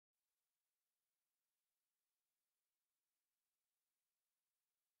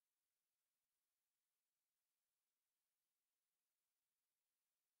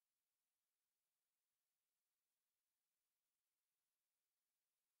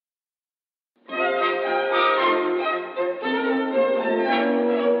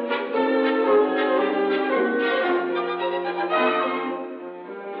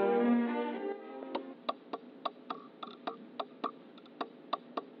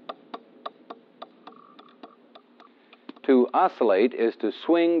To oscillate is to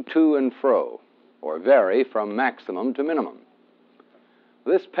swing to and fro, or vary from maximum to minimum.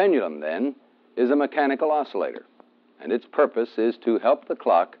 This pendulum, then, is a mechanical oscillator, and its purpose is to help the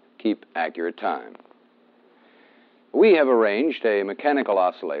clock keep accurate time. We have arranged a mechanical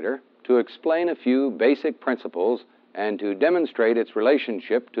oscillator to explain a few basic principles and to demonstrate its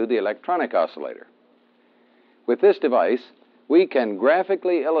relationship to the electronic oscillator. With this device, we can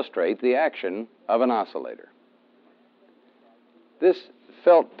graphically illustrate the action of an oscillator. This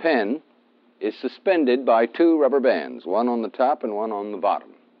felt pen is suspended by two rubber bands, one on the top and one on the bottom,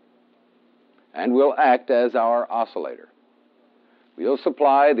 and will act as our oscillator. We'll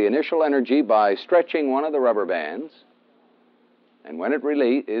supply the initial energy by stretching one of the rubber bands, and when it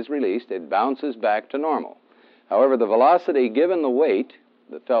is released, it bounces back to normal. However, the velocity given the weight,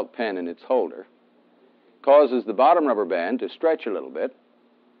 the felt pen in its holder, causes the bottom rubber band to stretch a little bit,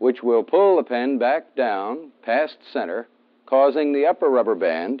 which will pull the pen back down past center, causing the upper rubber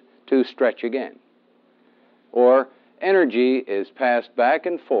band to stretch again. Or energy is passed back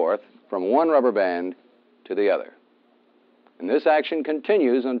and forth from one rubber band to the other. And this action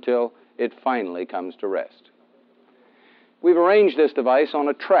continues until it finally comes to rest. We've arranged this device on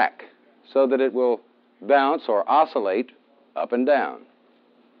a track so that it will bounce or oscillate up and down.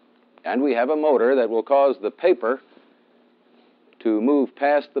 And we have a motor that will cause the paper to move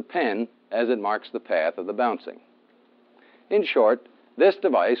past the pen as it marks the path of the bouncing. In short, this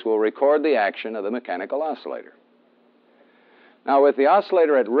device will record the action of the mechanical oscillator. Now, with the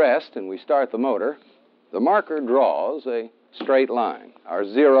oscillator at rest and we start the motor, the marker draws a straight line, our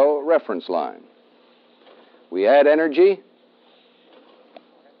zero reference line. We add energy,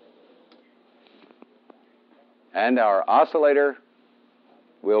 and our oscillator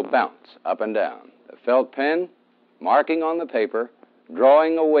will bounce up and down. The felt pen marking on the paper,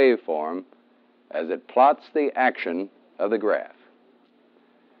 drawing a waveform as it plots the action of the graph.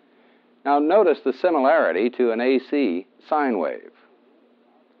 Now notice the similarity to an AC sine wave.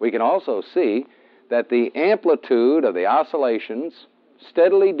 We can also see that the amplitude of the oscillations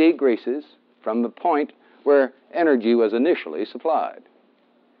steadily decreases from the point where energy was initially supplied.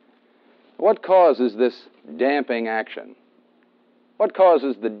 What causes this damping action? What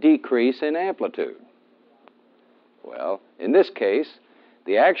causes the decrease in amplitude? Well, in this case,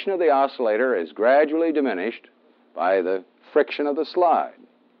 the action of the oscillator is gradually diminished by the friction of the slide,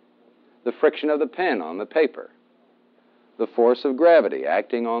 the friction of the pen on the paper, the force of gravity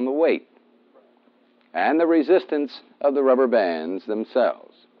acting on the weight, and the resistance of the rubber bands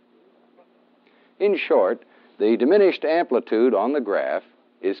themselves. In short, the diminished amplitude on the graph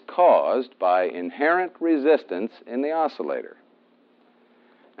is caused by inherent resistance in the oscillator.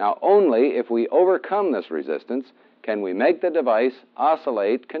 Now, only if we overcome this resistance can we make the device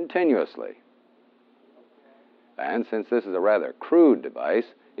oscillate continuously. And since this is a rather crude device,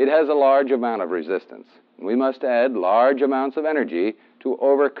 it has a large amount of resistance. We must add large amounts of energy to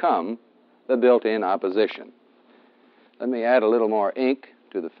overcome the built-in opposition. Let me add a little more ink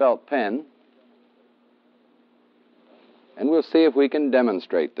to the felt pen, and we'll see if we can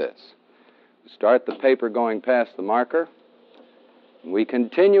demonstrate this. Start the paper going past the marker. We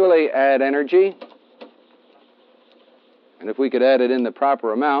continually add energy, and if we could add it in the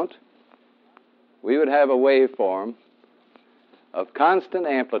proper amount, we would have a waveform of constant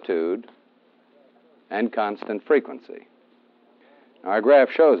amplitude and constant frequency. Now, our graph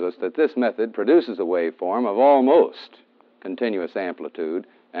shows us that this method produces a waveform of almost continuous amplitude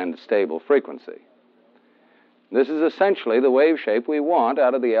and stable frequency. This is essentially the wave shape we want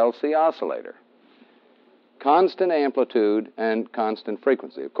out of the LC oscillator. Constant amplitude and constant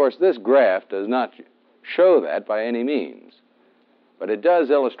frequency. Of course, this graph does not show that by any means, but it does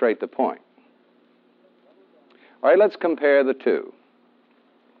illustrate the point. All right, let's compare the two.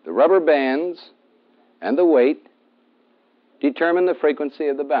 The rubber bands and the weight determine the frequency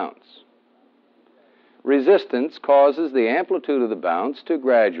of the bounce. Resistance causes the amplitude of the bounce to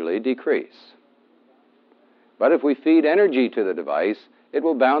gradually decrease. But if we feed energy to the device, it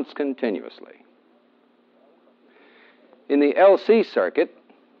will bounce continuously. In the LC circuit,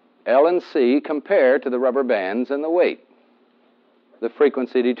 L and C compare to the rubber bands and the weight, the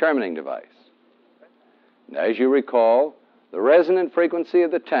frequency determining device. And as you recall, the resonant frequency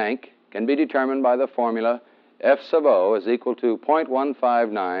of the tank can be determined by the formula F sub O is equal to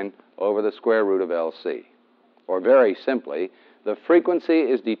 0.159 over the square root of LC. Or very simply, the frequency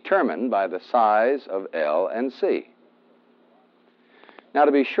is determined by the size of L and C. Now,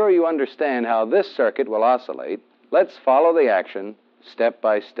 to be sure you understand how this circuit will oscillate, let's follow the action step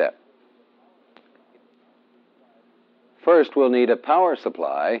by step. First, we'll need a power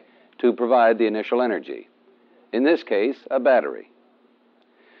supply to provide the initial energy. in this case a battery.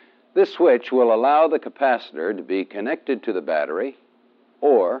 This switch will allow the capacitor to be connected to the battery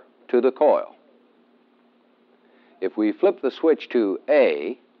or to the coil. If we flip the switch to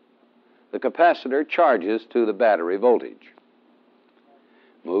A, the capacitor charges to the battery voltage.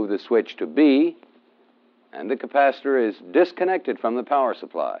 Move the switch to B, and the capacitor is disconnected from the power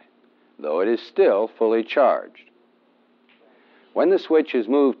supply, though it is still fully charged. When the switch is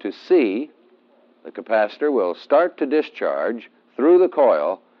moved to C, the capacitor will start to discharge through the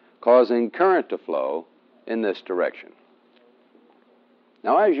coil, causing current to flow in this direction.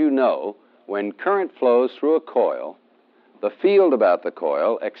 Now, as you know, when current flows through a coil, the field about the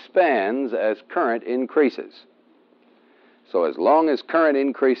coil expands as current increases. So as long as current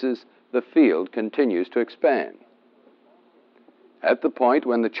increases, the field continues to expand. At the point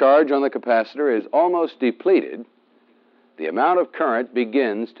when the charge on the capacitor is almost depleted, the amount of current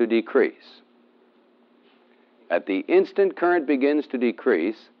begins to decrease. At the instant current begins to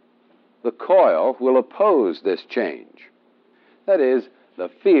decrease, the coil will oppose this change. That is, the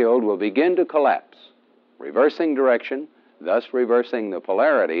field will begin to collapse, reversing direction, thus reversing the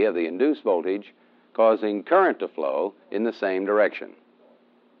polarity of the induced voltage, causing current to flow in the same direction.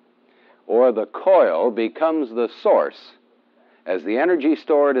 Or the coil becomes the source as the energy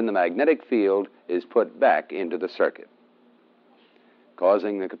stored in the magnetic field is put back into the circuit,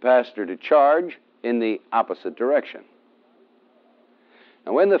 causing the capacitor to charge in the opposite direction.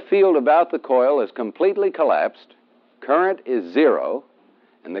 Now, when the field about the coil is completely collapsed, current is zero,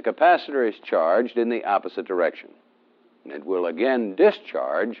 and the capacitor is charged in the opposite direction. And it will again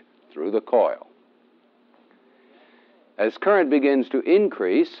discharge through the coil. As current begins to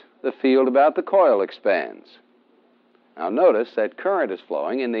increase, the field about the coil expands. Now notice that current is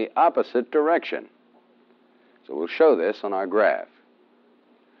flowing in the opposite direction. So we'll show this on our graph.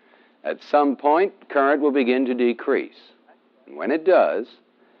 At some point, current will begin to decrease. And when it does,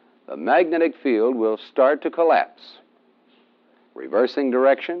 the magnetic field will start to collapse, reversing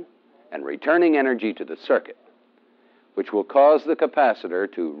direction and returning energy to the circuit, which will cause the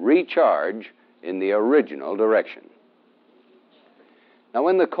capacitor to recharge in the original direction. Now,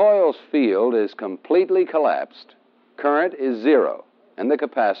 when the coil's field is completely collapsed, current is zero and the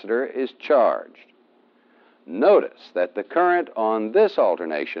capacitor is charged. Notice that the current on this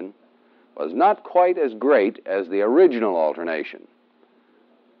alternation was not quite as great as the original alternation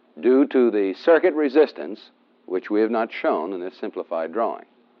due to the circuit resistance, which we have not shown in this simplified drawing.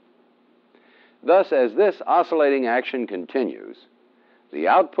 Thus, as this oscillating action continues, the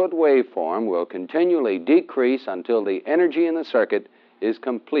output waveform will continually decrease until the energy in the circuit is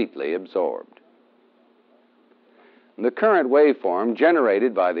completely absorbed. The current waveform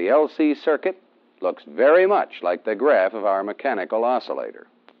generated by the LC circuit looks very much like the graph of our mechanical oscillator.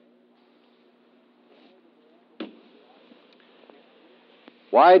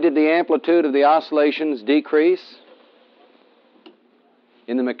 Why did the amplitude of the oscillations decrease?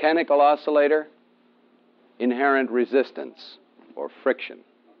 In the mechanical oscillator, inherent resistance or friction.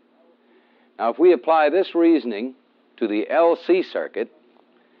 Now, if we apply this reasoning to the LC circuit,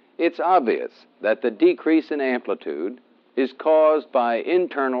 it's obvious that the decrease in amplitude is caused by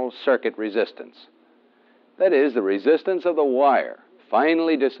internal circuit resistance. That is, the resistance of the wire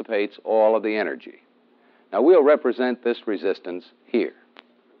finally dissipates all of the energy. Now, we'll represent this resistance here.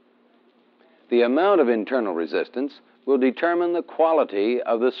 The amount of internal resistance will determine the quality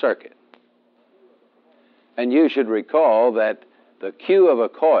of the circuit. And you should recall that the Q of a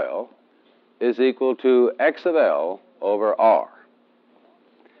coil is equal to X of L over R.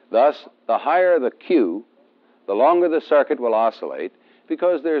 Thus, the higher the Q, the longer the circuit will oscillate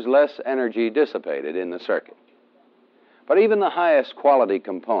because there's less energy dissipated in the circuit. But even the highest quality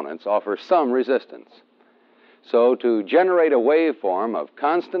components offer some resistance. So to generate a waveform of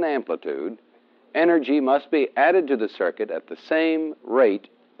constant amplitude, energy must be added to the circuit at the same rate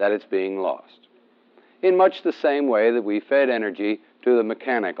that it's being lost, in much the same way that we fed energy to the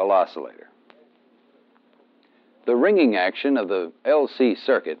mechanical oscillator. The ringing action of the LC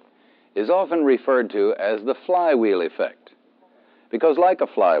circuit is often referred to as the flywheel effect, because like a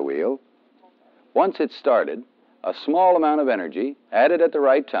flywheel, once it's started, a small amount of energy added at the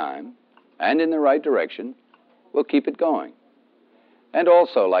right time and in the right direction will keep it going. And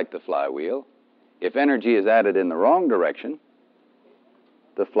also like the flywheel, if energy is added in the wrong direction,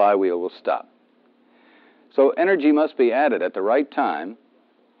 the flywheel will stop. So energy must be added at the right time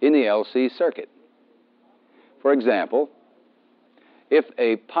in the LC circuit. For example, if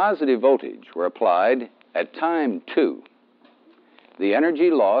a positive voltage were applied at time 2, the energy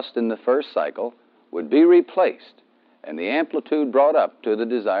lost in the first cycle would be replaced and the amplitude brought up to the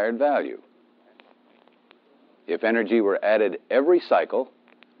desired value. If energy were added every cycle,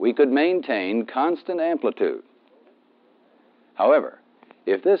 we could maintain constant amplitude. However,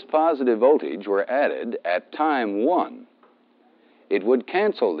 if this positive voltage were added at time 1, it would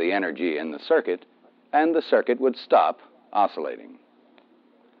cancel the energy in the circuit, and the circuit would stop oscillating.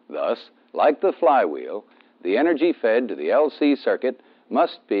 Thus, like the flywheel, the energy fed to the LC circuit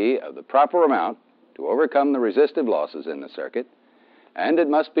must be of the proper amount to overcome the resistive losses in the circuit, and it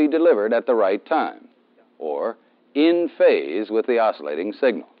must be delivered at the right time, or in phase with the oscillating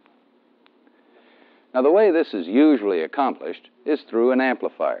signal. Now, the way this is usually accomplished is through an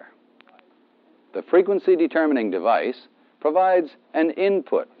amplifier. The frequency-determining device provides an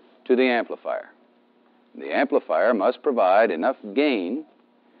input to the amplifier. The amplifier must provide enough gain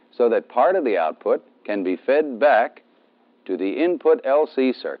so that part of the output can be fed back to the input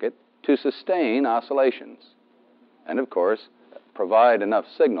LC circuit to sustain oscillations, and of course, provide enough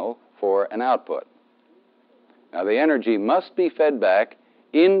signal for an output. Now, the energy must be fed back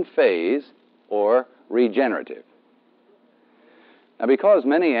in phase or regenerative. Now, because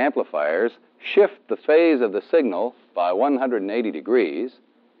many amplifiers shift the phase of the signal by 180 degrees,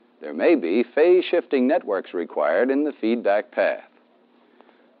 there may be phase-shifting networks required in the feedback path.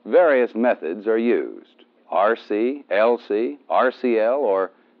 Various methods are used: RC, LC, RCL,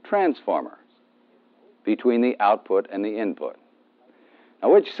 or transformers between the output and the input.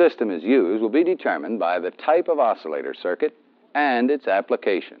 Now, which system is used will be determined by the type of oscillator circuit and its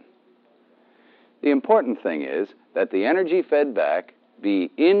application. The important thing is that the energy fed back be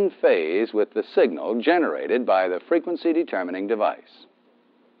in phase with the signal generated by the frequency-determining device.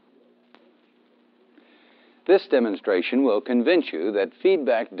 This demonstration will convince you that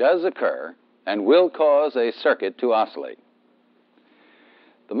feedback does occur and will cause a circuit to oscillate.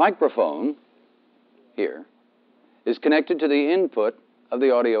 The microphone here is connected to the input of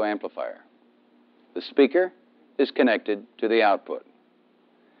the audio amplifier. The speaker is connected to the output.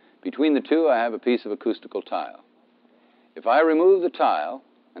 Between the two, I have a piece of acoustical tile. If I remove the tile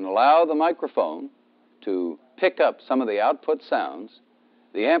and allow the microphone to pick up some of the output sounds,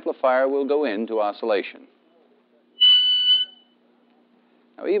 the amplifier will go into oscillation.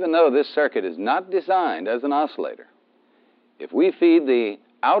 Now, even though this circuit is not designed as an oscillator, if we feed the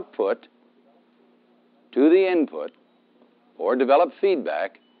output to the input or develop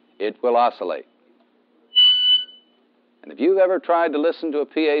feedback, it will oscillate. And if you've ever tried to listen to a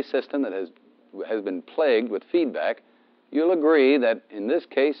PA system that has been plagued with feedback, you'll agree that in this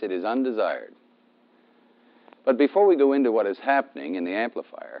case it is undesired. But before we go into what is happening in the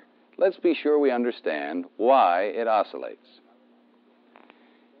amplifier, let's be sure we understand why it oscillates.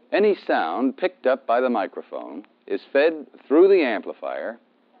 Any sound picked up by the microphone is fed through the amplifier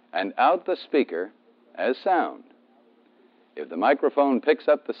and out the speaker as sound. If the microphone picks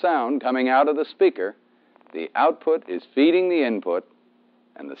up the sound coming out of the speaker, the output is feeding the input,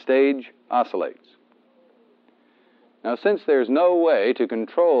 and the stage oscillates. Now, since there's no way to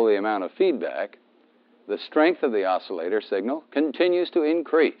control the amount of feedback, the strength of the oscillator signal continues to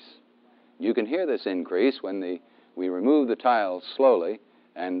increase. You can hear this increase when we remove the tiles slowly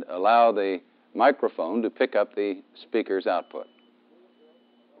and allow the microphone to pick up the speaker's output.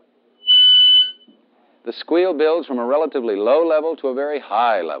 The squeal builds from a relatively low level to a very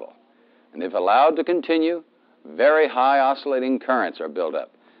high level. And if allowed to continue, very high oscillating currents are built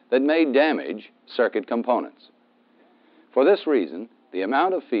up that may damage circuit components. For this reason, the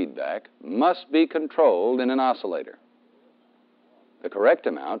amount of feedback must be controlled in an oscillator. The correct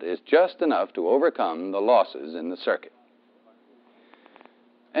amount is just enough to overcome the losses in the circuit.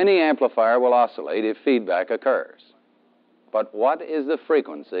 Any amplifier will oscillate if feedback occurs. But what is the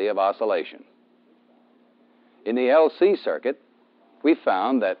frequency of oscillation? In the LC circuit, we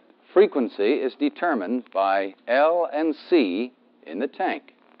found that frequency is determined by L and C in the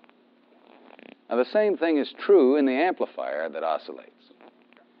tank. Now, the same thing is true in the amplifier that oscillates.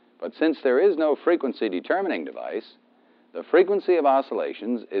 But since there is no frequency-determining device, the frequency of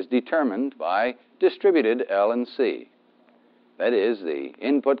oscillations is determined by distributed L and C. That is, the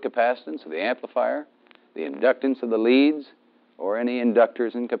input capacitance of the amplifier, the inductance of the leads, or any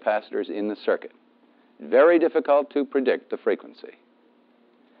inductors and capacitors in the circuit. Very difficult to predict the frequency.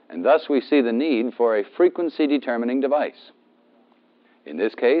 And thus we see the need for a frequency-determining device. In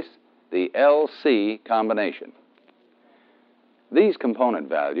this case, the LC combination. These component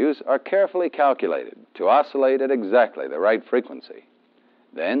values are carefully calculated to oscillate at exactly the right frequency.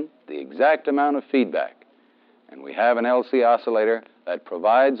 Then, the exact amount of feedback. And we have an LC oscillator that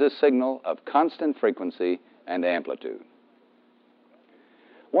provides a signal of constant frequency and amplitude.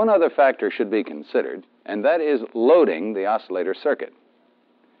 One other factor should be considered, and that is loading the oscillator circuit.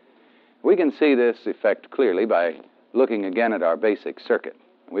 We can see this effect clearly by looking again at our basic circuit.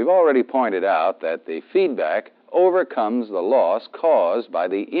 We've already pointed out that the feedback overcomes the loss caused by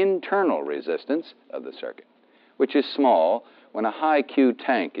the internal resistance of the circuit, which is small when a high Q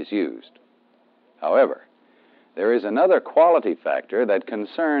tank is used. However, there is another quality factor that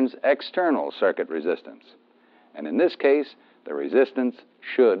concerns external circuit resistance, and in this case, the resistance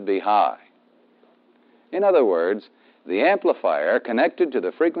should be high. In other words, the amplifier connected to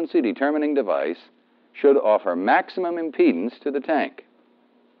the frequency determining device should offer maximum impedance to the tank.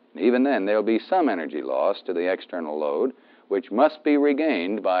 Even then, there will be some energy loss to the external load, which must be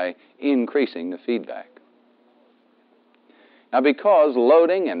regained by increasing the feedback. Now, because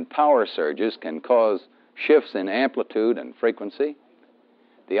loading and power surges can cause shifts in amplitude and frequency,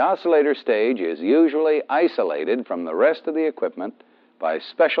 the oscillator stage is usually isolated from the rest of the equipment by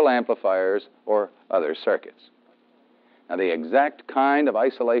special amplifiers or other circuits. Now, the exact kind of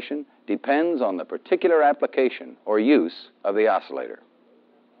isolation depends on the particular application or use of the oscillator.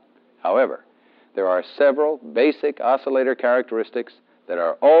 However, there are several basic oscillator characteristics that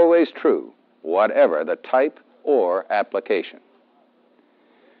are always true, whatever the type or application.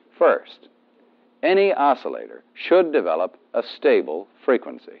 First, any oscillator should develop a stable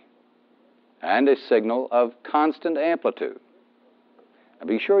frequency and a signal of constant amplitude. Now,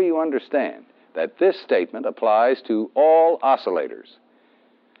 be sure you understand that this statement applies to all oscillators,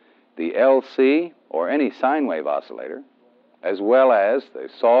 the LC or any sine wave oscillator, as well as the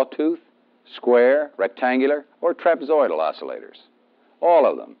sawtooth, square, rectangular, or trapezoidal oscillators. All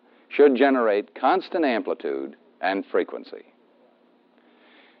of them should generate constant amplitude and frequency.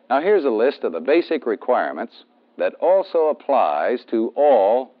 Now, here's a list of the basic requirements that also applies to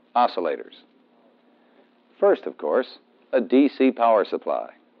all oscillators. First, of course, a DC power supply.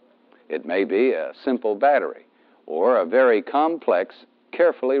 It may be a simple battery or a very complex,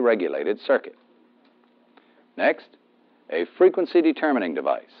 carefully regulated circuit. Next, a frequency determining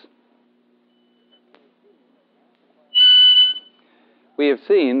device. We have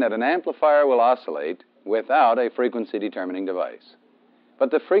seen that an amplifier will oscillate without a frequency determining device. But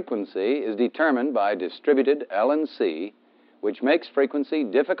the frequency is determined by distributed L and C, which makes frequency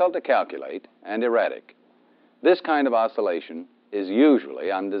difficult to calculate and erratic. This kind of oscillation is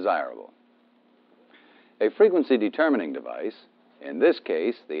usually undesirable. A frequency determining device, in this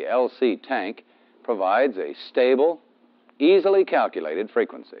case the LC tank, provides a stable, easily calculated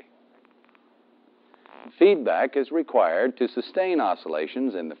frequency. Feedback is required to sustain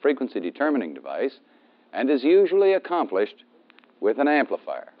oscillations in the frequency determining device and is usually accomplished with an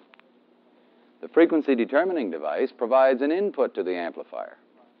amplifier. The frequency determining device provides an input to the amplifier,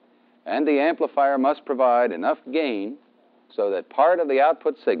 and the amplifier must provide enough gain so that part of the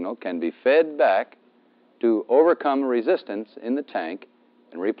output signal can be fed back to overcome resistance in the tank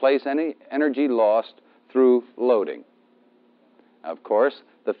and replace any energy lost through loading. Of course,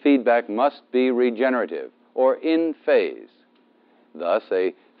 the feedback must be regenerative or in phase. Thus,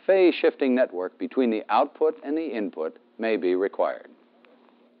 a phase shifting network between the output and the input may be required.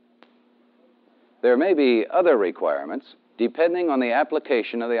 There may be other requirements depending on the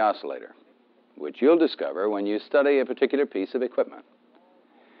application of the oscillator, which you'll discover when you study a particular piece of equipment.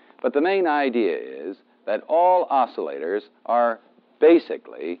 But the main idea is that all oscillators are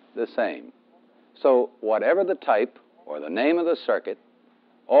basically the same. So whatever the type or the name of the circuit,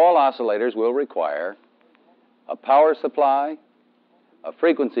 all oscillators will require a power supply, a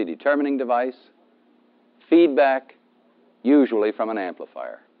frequency determining device, feedback, usually from an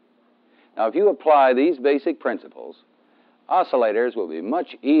amplifier. Now, if you apply these basic principles, oscillators will be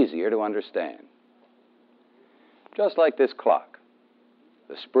much easier to understand. Just like this clock,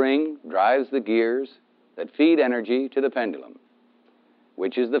 the spring drives the gears that feed energy to the pendulum,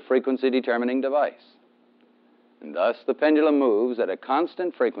 which is the frequency determining device. And thus, the pendulum moves at a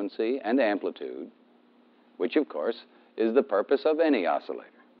constant frequency and amplitude, which, of course, is the purpose of any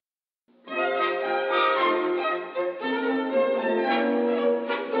oscillator.